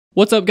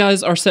What's up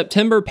guys, our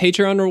September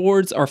Patreon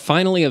rewards are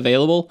finally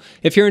available.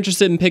 If you're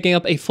interested in picking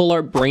up a full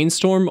art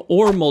Brainstorm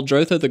or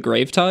Muldrotha the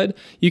Gravetide,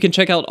 you can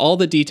check out all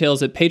the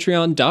details at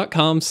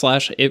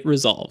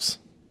patreon.com/itresolves.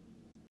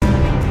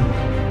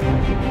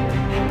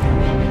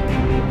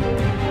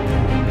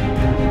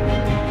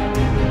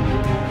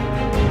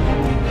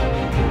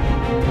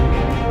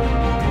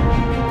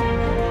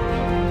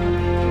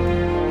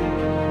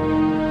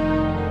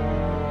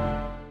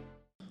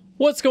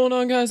 What's going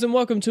on guys, and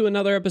welcome to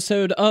another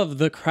episode of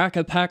the Crack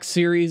a Pack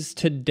series.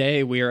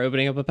 Today we are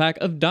opening up a pack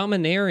of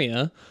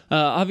Dominaria.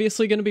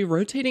 Obviously going to be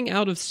rotating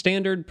out of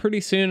standard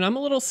pretty soon. I'm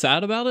a little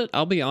sad about it,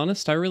 I'll be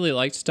honest. I really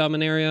liked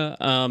Dominaria.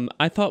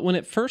 I thought when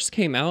it first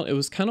came out it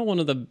was kind of one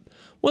of the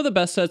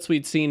best sets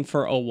we'd seen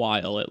for a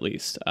while at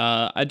least.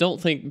 I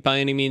don't think by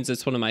any means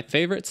it's one of my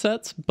favorite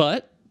sets,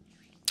 but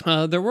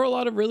there were a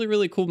lot of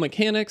really cool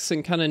mechanics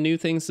and kind of new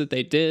things that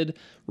they did,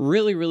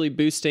 really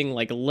boosting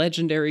like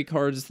legendary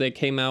cards that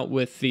came out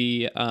with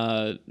the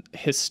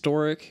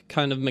historic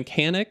kind of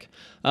mechanic,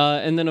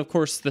 and then of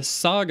course the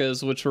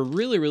sagas, which were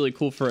really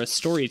cool for a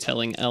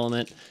storytelling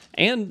element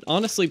and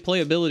honestly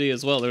playability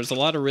as well. There's a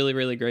lot of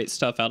really great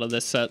stuff out of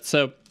this set.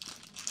 So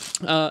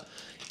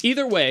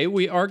either way,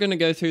 we are going to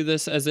go through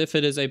this as if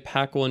it is a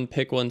pack one,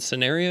 pick one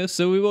scenario.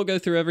 So we will go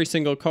through every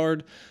single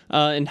card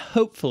and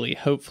hopefully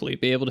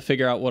be able to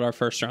figure out what our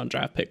first round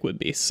draft pick would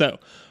be. So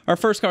our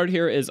first card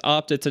here is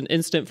Opt. It's an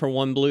instant for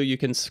 1 blue. You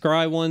can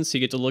scry one, so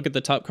you get to look at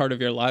the top card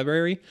of your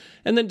library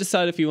and then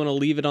decide if you want to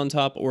leave it on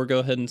top or go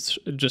ahead and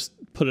just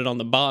put it on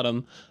the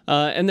bottom.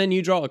 And then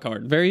you draw a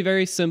card.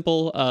 Very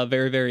simple,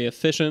 very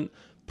efficient.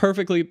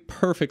 Perfectly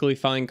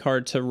fine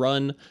card to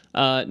run.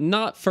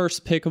 Not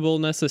first pickable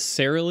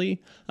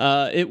necessarily.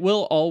 It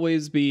will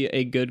always be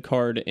a good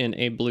card in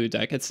a blue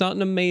deck. It's not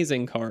an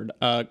amazing card.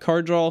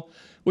 Card draw,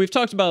 we've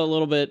talked about a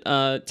little bit,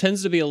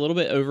 tends to be a little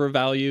bit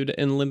overvalued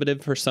and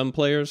limited for some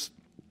players.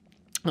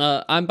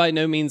 I'm by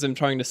no means am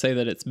trying to say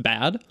that it's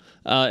bad.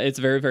 It's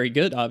very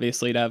good,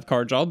 obviously, to have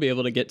card draw, be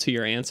able to get to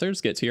your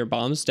answers, get to your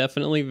bombs.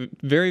 Definitely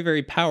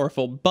very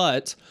powerful,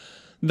 but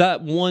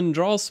that one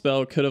draw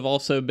spell could have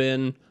also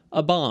been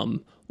a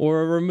bomb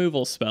or a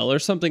removal spell or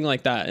something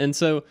like that. And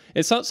so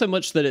it's not so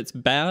much that it's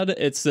bad,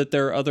 it's that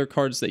there are other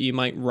cards that you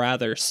might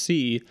rather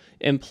see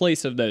in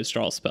place of those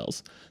draw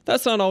spells.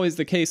 That's not always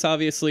the case,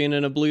 obviously, and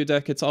in a blue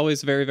deck it's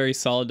always very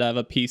solid to have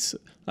a piece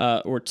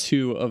or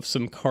two of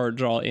some card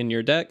draw in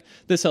your deck.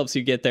 This helps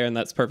you get there, and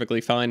that's perfectly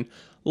fine.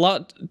 A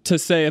lot to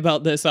say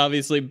about this,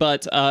 obviously,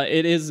 but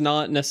it is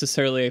not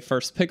necessarily a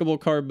first pickable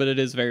card, but it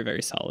is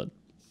very solid.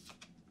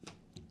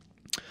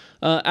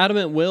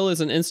 Adamant Will is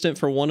an instant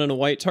for 1 and a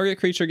white. Target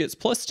creature gets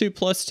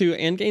 +2/+2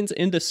 and gains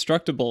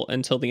indestructible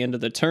until the end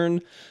of the turn.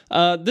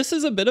 This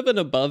is a bit of an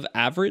above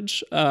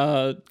average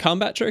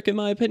combat trick in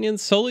my opinion,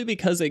 solely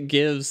because it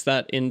gives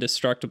that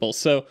indestructible.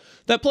 So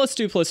that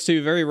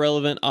 +2/+2, very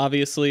relevant,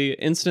 obviously.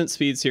 Instant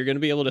speed, so you're going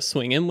to be able to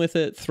swing in with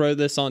it, throw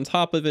this on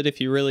top of it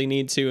if you really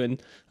need to, and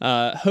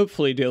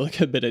hopefully deal a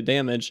good bit of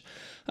damage.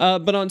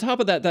 But on top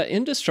of that, that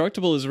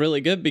indestructible is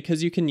really good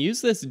because you can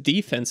use this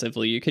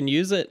defensively. You can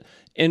use it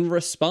in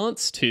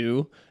response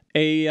to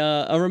a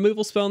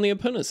removal spell on the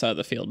opponent's side of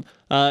the field.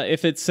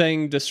 If it's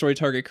saying destroy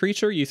target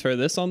creature, you throw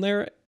this on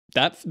there,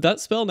 that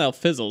spell now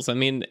fizzles. I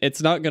mean,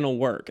 it's not going to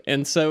work.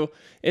 And so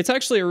it's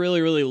actually a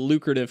really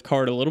lucrative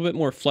card, a little bit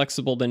more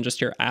flexible than just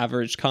your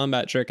average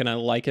combat trick, and I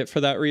like it for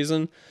that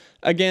reason.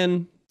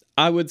 Again,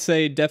 I would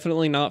say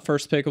definitely not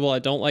first pickable. I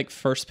don't like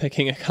first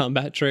picking a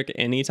combat trick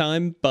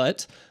anytime,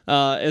 but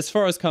as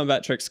far as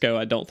combat tricks go,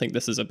 I don't think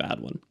this is a bad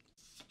one.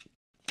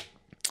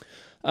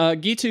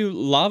 Gitu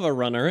Lava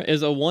Runner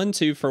is a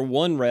 1/2 for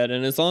 1 red,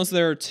 and as long as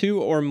there are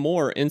 2 or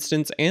more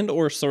instants and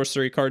or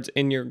sorcery cards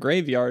in your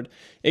graveyard,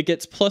 it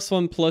gets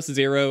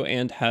 +1/+0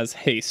 and has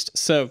haste.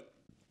 So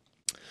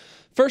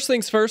first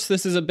things first,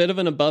 this is a bit of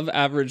an above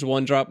average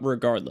 1-drop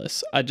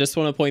regardless. I just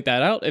want to point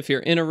that out. If you're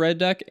in a red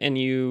deck and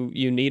you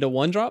need a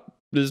 1-drop,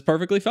 this is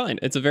perfectly fine.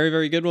 It's a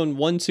very good one.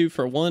 1/2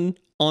 for 1,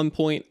 on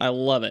point. I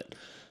love it.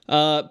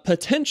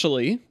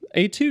 Potentially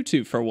a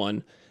 2/2 for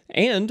 1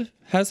 and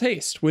has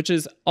haste, which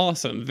is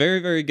awesome.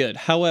 Very good.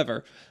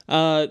 However,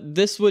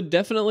 this would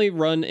definitely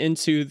run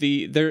into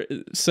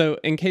so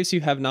in case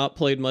you have not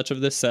played much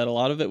of this set, a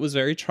lot of it was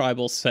very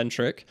tribal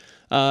centric,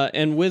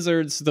 and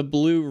Wizards, the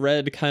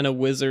blue-red kind of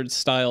wizard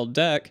style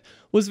deck,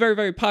 was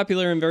very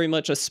popular and very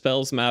much a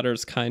spells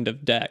matters kind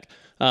of deck.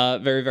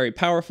 Very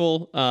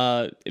powerful,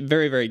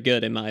 very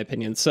good in my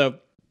opinion. So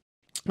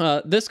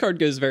this card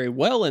goes very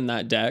well in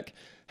that deck.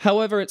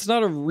 However, it's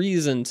not a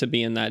reason to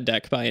be in that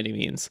deck by any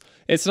means.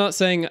 It's not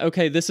saying,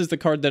 okay, this is the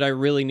card that I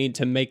really need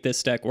to make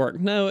this deck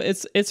work. No,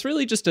 it's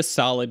really just a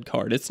solid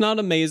card. It's not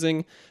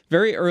amazing.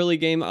 Very early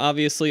game,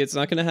 obviously. It's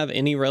not going to have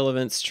any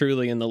relevance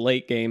truly in the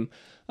late game.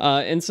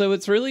 And so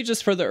it's really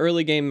just for the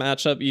early game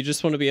matchup. You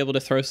just want to be able to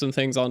throw some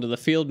things onto the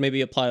field,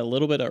 maybe apply a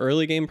little bit of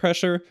early game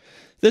pressure.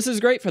 This is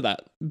great for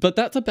that, but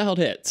that's about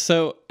it.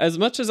 So as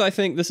much as I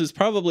think this is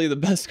probably the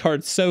best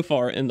card so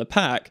far in the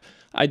pack,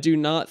 I do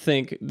not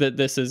think that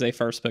this is a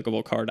first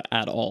pickable card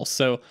at all.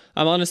 So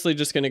I'm honestly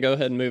just going to go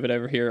ahead and move it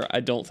over here.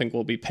 I don't think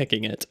we'll be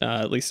picking it.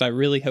 At least I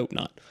really hope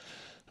not.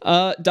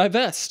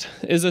 Divest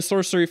is a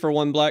sorcery for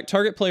 1 black.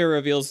 Target player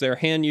reveals their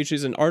hand. You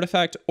choose an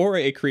artifact or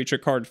a creature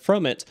card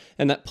from it,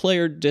 and that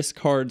player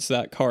discards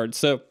that card.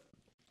 So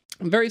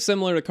very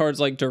similar to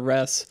cards like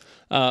Duress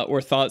or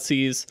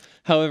Thoughtseize.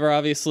 However,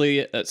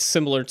 obviously,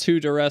 similar to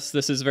Duress,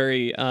 this is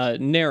very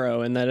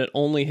narrow in that it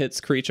only hits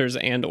creatures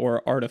and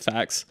or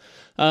artifacts.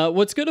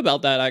 What's good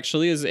about that,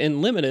 actually, is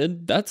in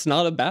Limited, that's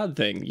not a bad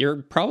thing.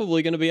 You're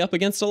probably going to be up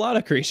against a lot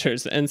of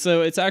creatures, and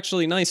so it's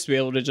actually nice to be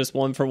able to just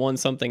 1-for-1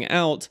 something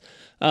out,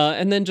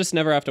 and then just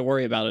never have to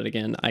worry about it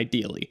again,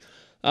 ideally.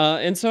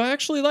 And so I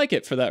actually like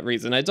it for that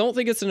reason. I don't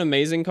think it's an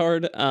amazing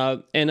card.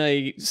 In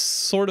a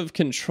sort of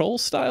control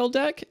style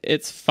deck,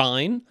 it's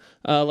fine.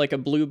 Like a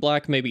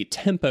blue-black, maybe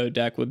tempo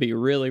deck would be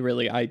really,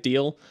 really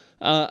ideal.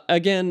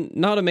 Again,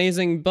 not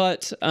amazing,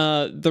 but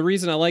the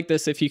reason I like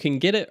this, if you can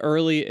get it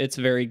early, it's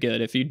very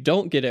good. If you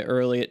don't get it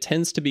early, it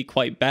tends to be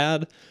quite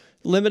bad.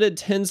 Limited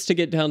tends to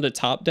get down to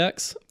top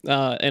decks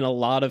in a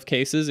lot of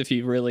cases if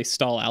you really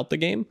stall out the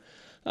game.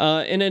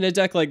 And in a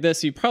deck like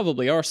this, you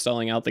probably are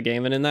stalling out the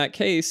game, and in that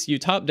case, you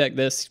top deck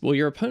this, well,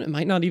 your opponent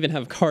might not even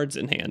have cards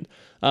in hand.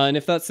 And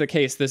if that's the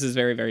case, this is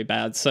very, very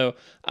bad. So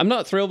I'm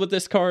not thrilled with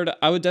this card.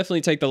 I would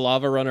definitely take the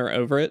Lava Runner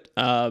over it,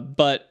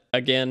 but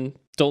again,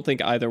 don't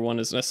think either one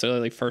is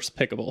necessarily first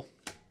pickable.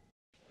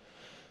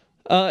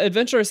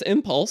 Adventurous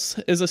Impulse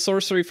is a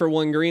sorcery for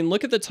 1 green.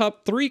 Look at the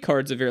top 3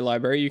 cards of your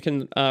library. You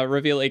can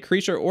reveal a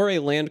creature or a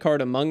land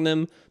card among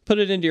them, put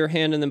it into your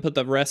hand, and then put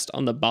the rest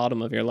on the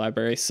bottom of your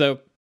library. So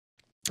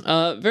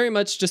very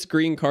much just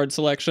green card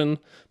selection,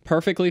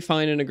 perfectly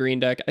fine in a green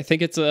deck. I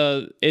think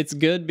it's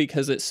good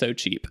because it's so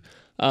cheap.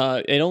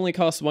 It only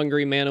costs 1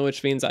 green mana,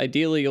 which means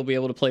ideally you'll be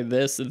able to play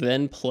this,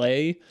 then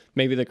play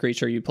maybe the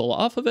creature you pull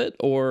off of it,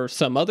 or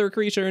some other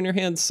creature in your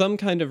hand, some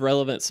kind of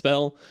relevant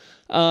spell.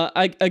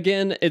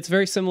 Again, it's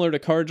very similar to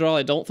card draw.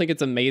 I don't think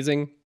it's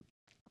amazing.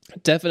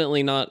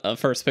 Definitely not a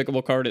first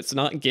pickable card. It's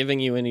not giving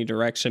you any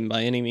direction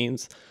by any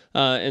means.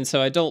 And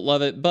so I don't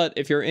love it, but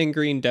if you're in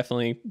green,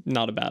 definitely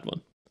not a bad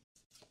one.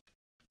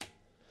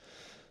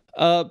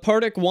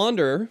 Pardic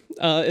Wanderer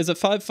is a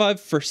 5/5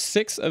 for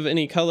 6 of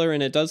any color,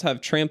 and it does have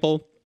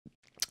trample.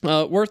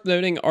 Worth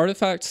noting,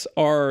 artifacts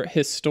are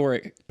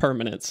historic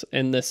permanents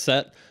in this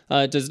set.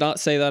 It does not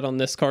say that on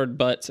this card,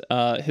 but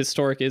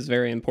historic is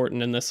very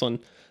important in this one.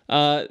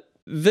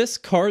 This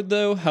card,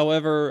 though,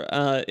 however,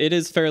 it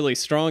is fairly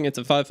strong. It's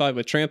a 5/5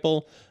 with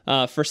trample.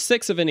 For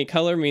 6 of any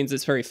color means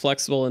it's very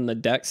flexible in the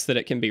decks that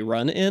it can be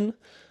run in.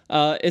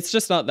 It's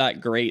just not that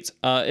great.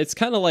 It's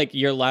kind of like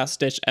your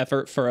last-ditch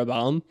effort for a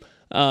bomb.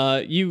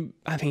 I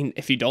mean,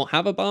 if you don't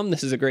have a bomb,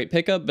 this is a great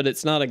pickup, but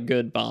it's not a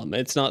good bomb.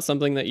 It's not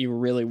something that you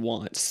really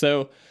want.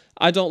 So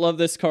I don't love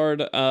this card,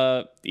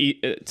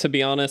 to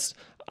be honest.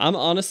 I'm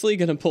honestly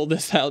going to pull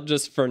this out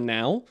just for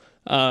now.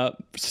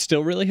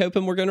 Still really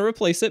hoping we're going to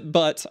replace it,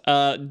 but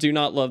do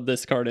not love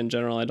this card in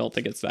general. I don't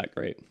think it's that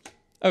great.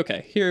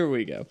 Okay, here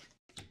we go.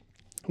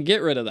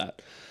 Get rid of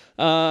that.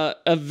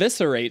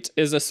 Eviscerate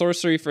is a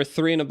sorcery for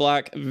 3 and a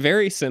black.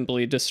 Very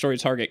simply, destroy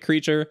target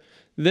creature.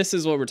 This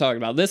is what we're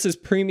talking about. This is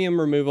premium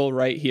removal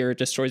right here. It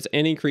destroys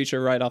any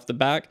creature right off the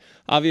back.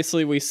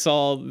 Obviously, we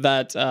saw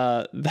that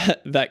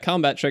that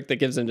combat trick that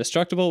gives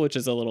indestructible, which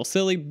is a little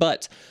silly,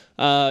 but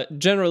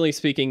generally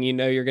speaking, you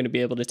know you're going to be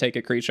able to take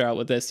a creature out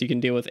with this. You can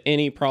deal with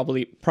any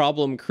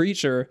problem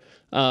creature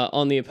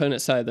on the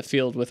opponent's side of the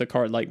field with a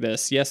card like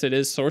this. Yes, it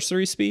is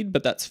sorcery speed,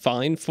 but that's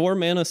fine. 4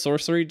 mana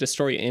sorcery,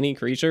 destroy any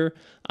creature.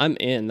 I'm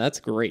in. That's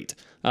great.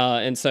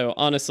 And so,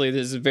 honestly,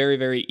 this is very,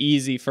 very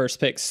easy first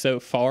pick so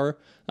far.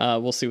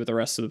 We'll see what the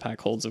rest of the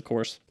pack holds, of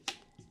course.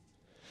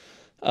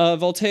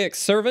 Voltaic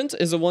Servant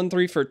is a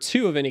 1/3 for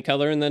 2 of any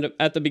color, and then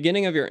at the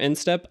beginning of your end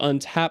step,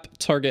 untap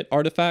target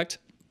artifact.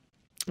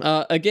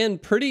 Again,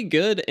 pretty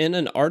good in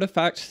an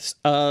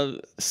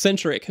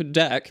artifact-centric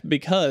deck,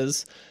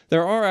 because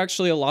there are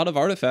actually a lot of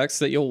artifacts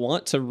that you'll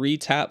want to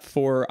retap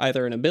for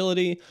either an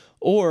ability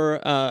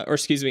or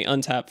excuse me,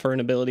 untap for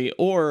an ability,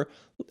 or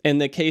in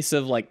the case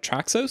of like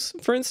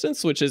Traxos, for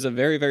instance, which is a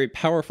very, very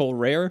powerful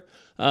rare,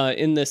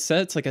 in this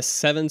set, it's like a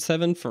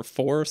 7/7 for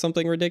 4 or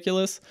something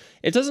ridiculous.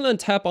 It doesn't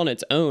untap on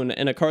its own,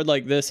 and a card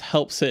like this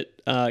helps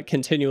it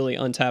continually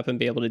untap and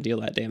be able to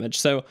deal that damage.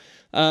 So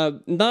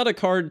not a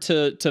card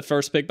to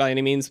first pick by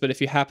any means, but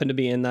if you happen to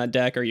be in that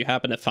deck or you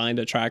happen to find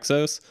a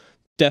Traxos,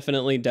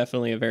 definitely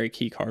a very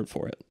key card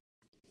for it.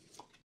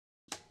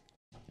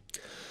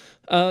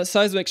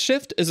 Seismic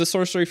Shift is a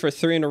sorcery for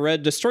 3 and a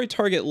red. Destroy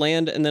target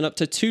land, and then up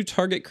to 2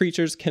 target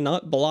creatures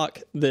cannot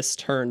block this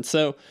turn.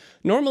 So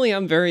normally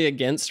I'm very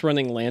against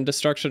running land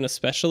destruction,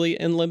 especially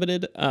in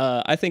Limited.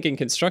 I think in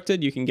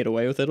Constructed you can get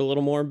away with it a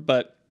little more,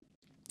 but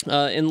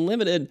in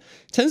Limited it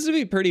tends to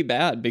be pretty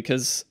bad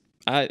because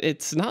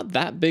it's not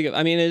that big of,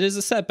 I mean, it is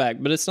a setback,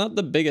 but it's not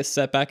the biggest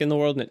setback in the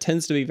world, and it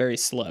tends to be very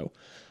slow.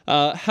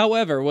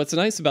 However, what's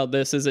nice about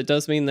this is it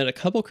does mean that a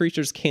couple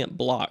creatures can't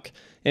block.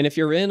 And if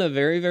you're in a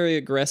very, very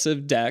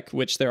aggressive deck,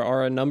 which there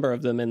are a number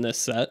of them in this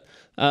set,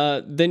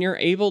 then you're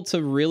able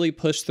to really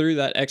push through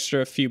that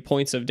extra few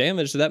points of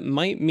damage that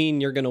might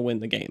mean you're going to win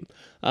the game.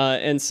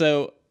 And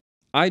so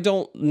I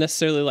don't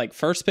necessarily like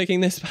first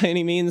picking this by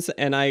any means,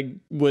 and I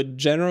would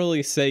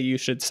generally say you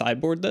should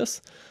sideboard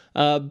this.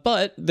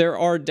 But there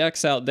are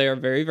decks out there,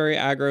 very, very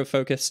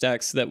aggro-focused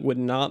decks that would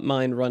not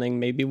mind running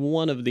maybe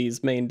one of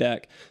these main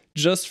deck,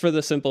 just for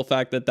the simple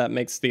fact that that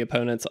makes the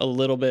opponents a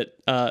little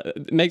bit,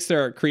 makes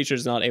their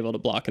creatures not able to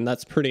block, and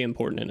that's pretty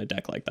important in a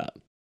deck like that.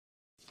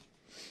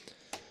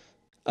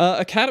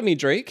 Academy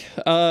Drake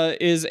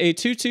is a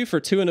 2/2 for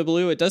 2 and a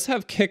blue. It does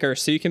have kicker,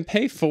 so you can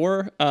pay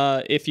 4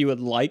 if you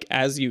would like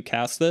as you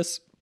cast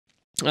this.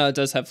 It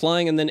does have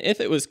flying, and then if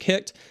it was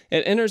kicked,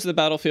 it enters the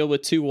battlefield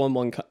with 2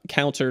 1/1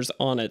 counters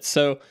on it.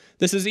 So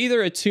this is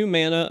either a 3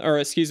 mana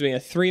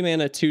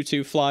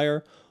 2/2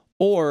 flyer,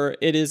 or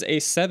it is a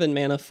 7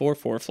 mana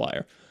 4/4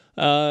 flyer.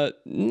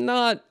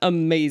 Not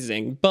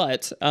amazing,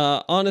 but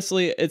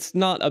honestly, it's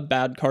not a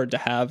bad card to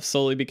have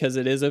solely because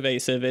it is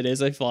evasive, it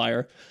is a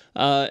flyer,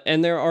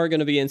 and there are going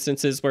to be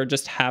instances where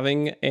just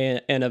having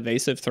an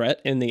evasive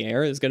threat in the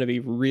air is going to be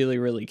really,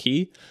 really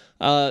key.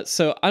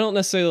 So I don't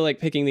necessarily like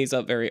picking these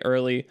up very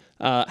early.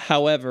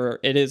 However,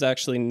 it is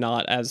actually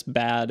not as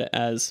bad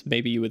as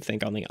maybe you would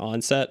think on the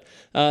onset.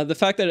 The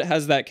fact that it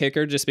has that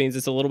kicker just means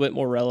it's a little bit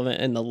more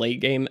relevant in the late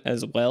game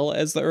as well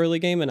as the early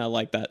game, and I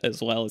like that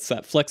as well. It's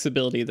that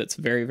flexibility that's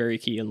very, very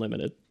key and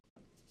limited.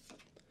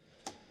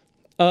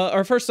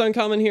 Our first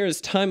uncommon here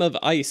is Time of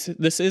Ice.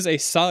 This is a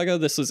saga.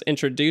 This was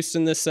introduced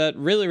in this set.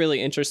 Really,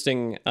 really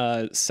interesting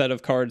set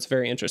of cards.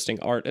 Very interesting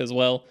art as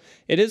well.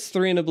 It is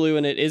 3 and a blue,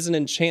 and it is an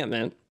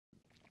enchantment.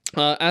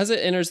 As it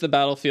enters the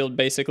battlefield,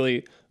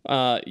 basically,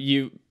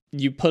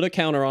 you put a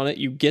counter on it,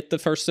 you get the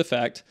first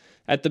effect.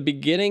 At the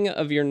beginning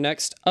of your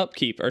next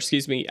upkeep, or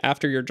excuse me,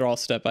 after your draw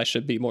step, I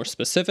should be more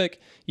specific,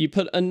 you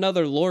put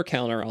another lore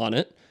counter on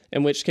it,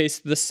 in which case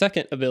the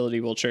second ability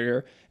will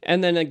trigger.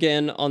 And then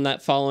again, on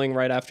that following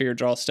right after your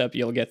draw step,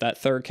 you'll get that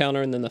third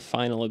counter, and then the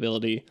final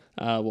ability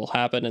will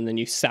happen, and then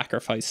you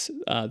sacrifice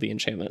the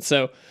enchantment.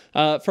 So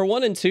for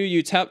 1 and 2,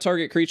 you tap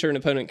target creature an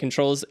opponent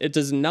controls. It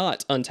does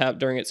not untap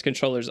during its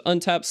controller's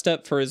untap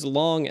step for as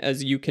long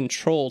as you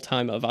control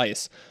Time of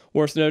Ice.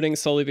 Worth noting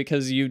solely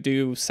because you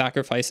do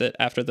sacrifice it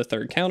after the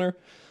third counter.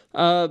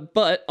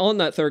 But on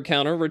that third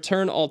counter,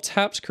 return all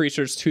tapped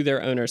creatures to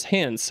their owner's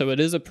hands. So it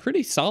is a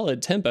pretty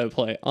solid tempo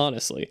play,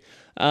 honestly.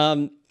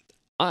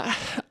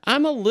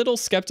 I'm a little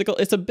skeptical.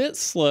 It's a bit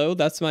slow.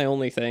 That's my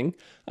only thing.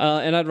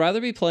 And I'd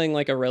rather be playing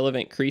like a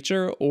relevant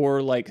creature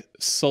or like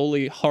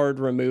solely hard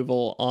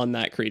removal on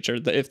that creature.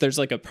 If there's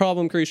like a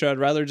problem creature, I'd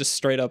rather just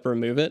straight up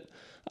remove it.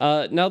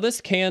 Now this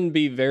can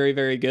be very,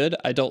 very good.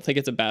 I don't think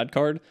it's a bad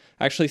card.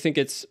 I actually think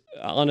it's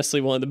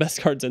honestly one of the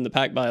best cards in the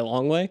pack by a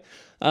long way.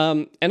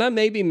 And I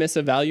may be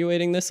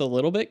misevaluating this a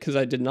little bit because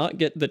I did not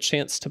get the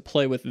chance to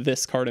play with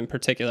this card in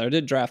particular. I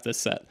did draft this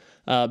set,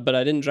 but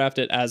I didn't draft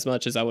it as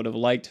much as I would have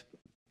liked.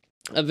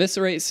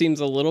 Eviscerate seems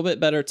a little bit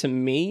better to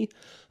me,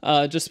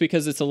 just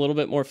because it's a little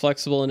bit more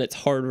flexible and it's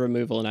hard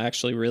removal, and I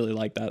actually really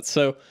like that.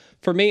 So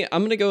for me,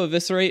 I'm going to go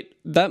Eviscerate.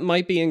 That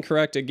might be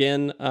incorrect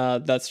again.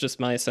 That's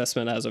just my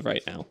assessment as of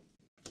right now.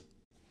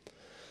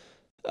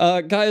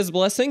 Gaia's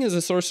Blessing is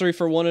a sorcery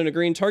for 1 and a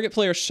green. Target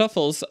player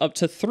shuffles up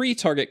to 3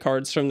 target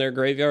cards from their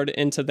graveyard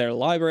into their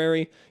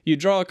library. You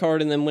draw a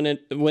card, and then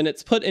when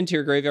it's put into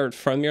your graveyard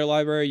from your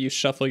library, you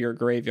shuffle your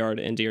graveyard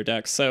into your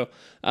deck. So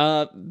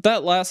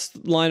that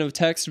last line of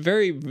text,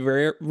 very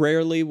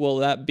rarely will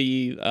that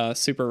be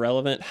super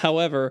relevant.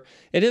 However,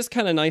 it is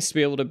kind of nice to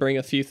be able to bring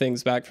a few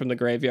things back from the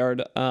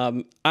graveyard.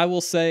 I will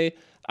say,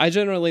 I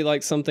generally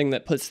like something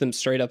that puts them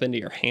straight up into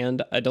your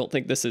hand. I don't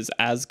think this is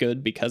as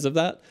good because of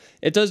that.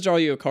 It does draw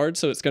you a card,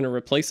 so it's going to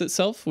replace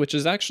itself, which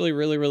is actually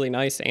really, really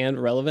nice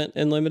and relevant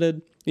in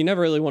Limited. You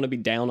never really want to be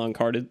down on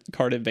card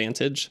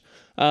advantage.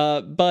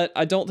 But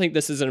I don't think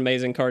this is an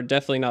amazing card.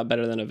 Definitely not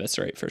better than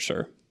Eviscerate for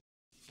sure.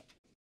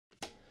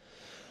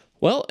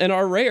 Well, and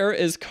our rare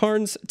is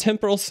Karn's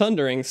Temporal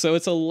Sundering. So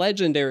it's a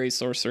legendary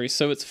sorcery.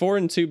 So it's 4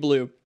 and 2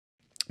 blue.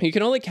 You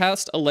can only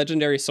cast a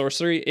legendary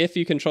sorcery if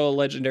you control a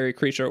legendary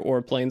creature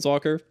or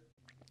planeswalker.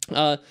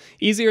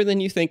 Easier than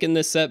you think in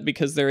this set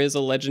because there is a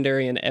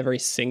legendary in every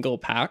single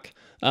pack.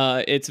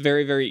 It's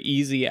very, very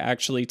easy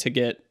actually to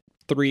get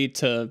 3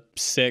 to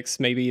 6,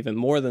 maybe even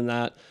more than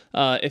that,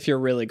 if you're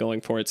really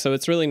going for it. So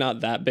it's really not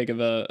that big of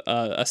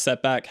a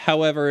setback.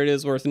 However, it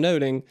is worth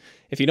noting,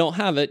 if you don't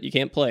have it, you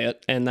can't play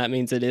it, and that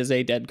means it is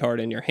a dead card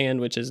in your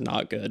hand, which is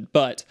not good.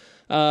 But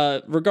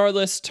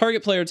regardless,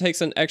 target player takes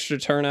an extra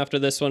turn after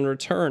this one.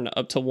 Return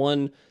up to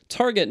 1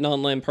 target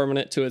non-land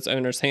permanent to its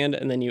owner's hand,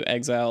 and then you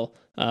exile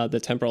the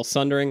Temporal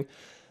Sundering.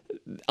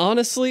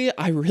 Honestly,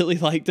 I really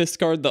like this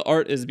card. The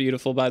art is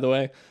beautiful, by the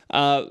way.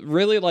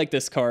 Really like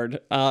this card.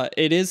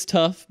 It is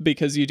tough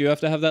because you do have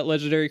to have that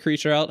legendary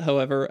creature out.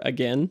 However,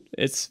 again,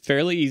 it's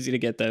fairly easy to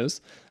get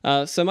those.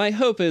 So my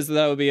hope is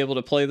that I will be able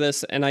to play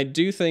this, and I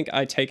do think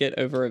I take it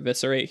over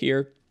Eviscerate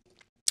here.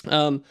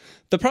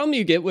 The problem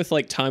you get with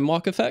like time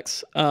walk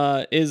effects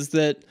is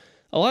that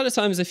a lot of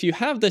times if you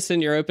have this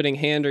in your opening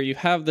hand or you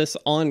have this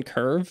on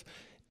curve,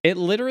 it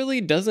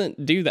literally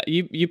doesn't do that.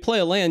 You play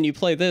a land, you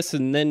play this,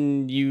 and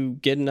then you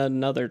get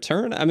another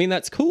turn. I mean,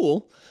 that's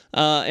cool.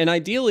 And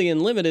ideally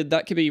in limited,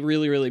 that could be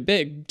really, really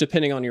big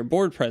depending on your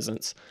board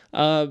presence.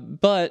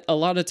 But a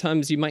lot of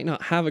times you might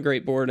not have a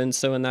great board. And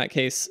so in that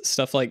case,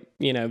 stuff like,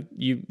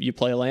 you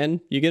play a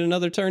land, you get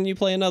another turn, you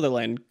play another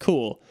land.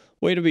 Cool.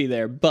 Way to be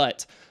there.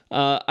 But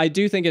I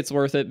do think it's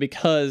worth it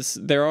because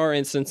there are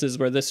instances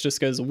where this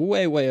just goes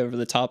way, way over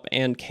the top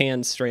and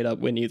can straight up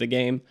win you the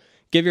game.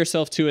 Give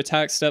yourself 2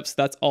 attack steps.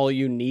 That's all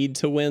you need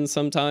to win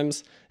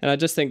sometimes. And I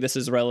just think this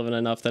is relevant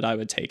enough that I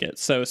would take it.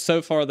 So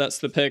far, that's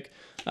the pick.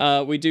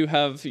 We do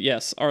have,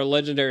 yes, our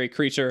legendary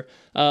creature,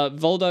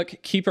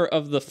 Volduck, Keeper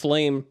of the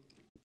Flame.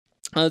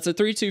 It's a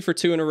 3/2 for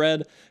 2 and a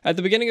red. At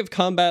the beginning of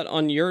combat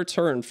on your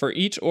turn, for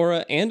each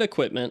aura and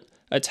equipment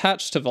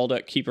attached to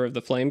Volduck, Keeper of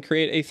the Flame,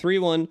 create a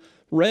 3/1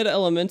 red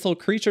elemental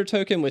creature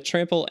token with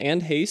trample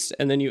and haste,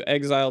 and then you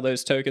exile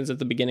those tokens at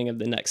the beginning of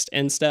the next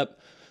end step.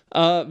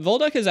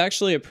 Volduck is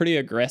actually a pretty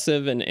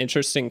aggressive and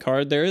interesting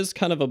card. There is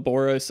kind of a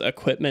Boros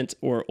equipment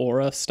or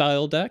aura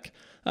style deck.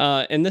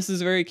 And this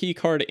is a very key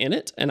card in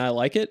it, and I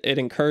like it. It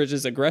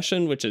encourages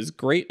aggression, which is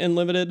great in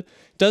limited.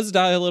 Does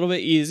die a little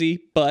bit easy,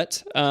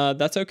 but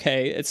that's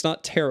okay. It's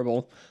not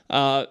terrible.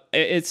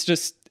 It's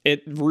just,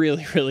 it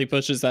really, really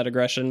pushes that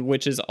aggression,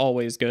 which is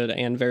always good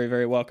and very,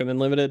 very welcome in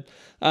limited.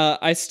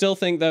 I still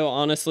think, though,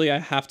 honestly, I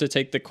have to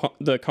take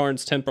the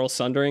Karn's Temporal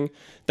Sundering.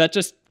 That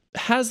just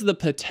has the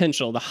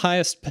potential, the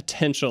highest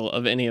potential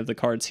of any of the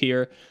cards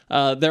here.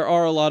 There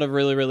are a lot of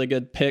really, really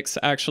good picks.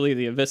 Actually,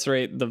 the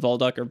Eviscerate, the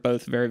Volduck are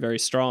both very, very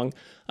strong.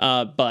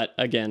 But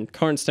again,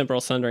 Karn's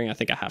Temporal Sundering, I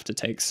think I have to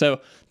take.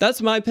 So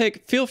that's my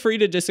pick. Feel free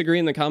to disagree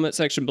in the comment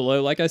section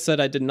below. Like I said,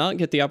 I did not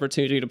get the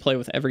opportunity to play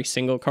with every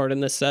single card in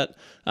this set.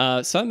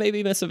 So I may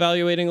be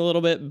misevaluating a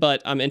little bit,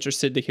 but I'm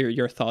interested to hear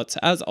your thoughts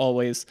as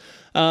always.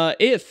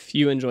 If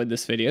you enjoyed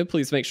this video,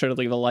 please make sure to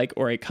leave a like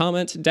or a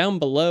comment down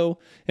below.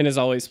 And as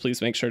always,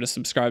 please make sure to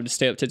subscribe to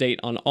stay up to date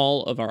on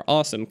all of our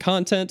awesome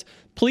content.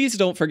 Please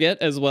don't forget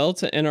as well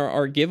to enter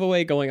our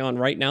giveaway going on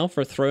right now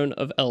for Throne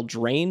of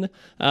Eldraine.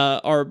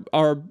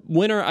 Our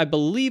winner, I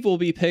believe, will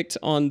be picked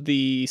on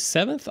the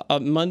 7th,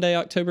 Monday,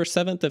 October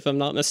 7th, if I'm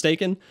not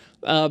mistaken.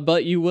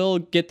 But you will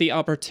get the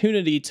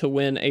opportunity to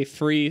win a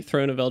free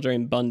Throne of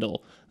Eldraine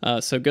bundle.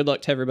 So good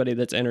luck to everybody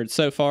that's entered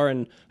so far,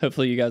 and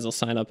hopefully you guys will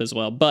sign up as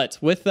well. But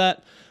with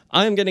that,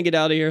 I'm going to get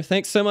out of here.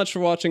 Thanks so much for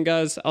watching,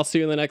 guys. I'll see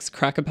you in the next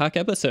Crack-a-Pack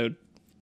episode.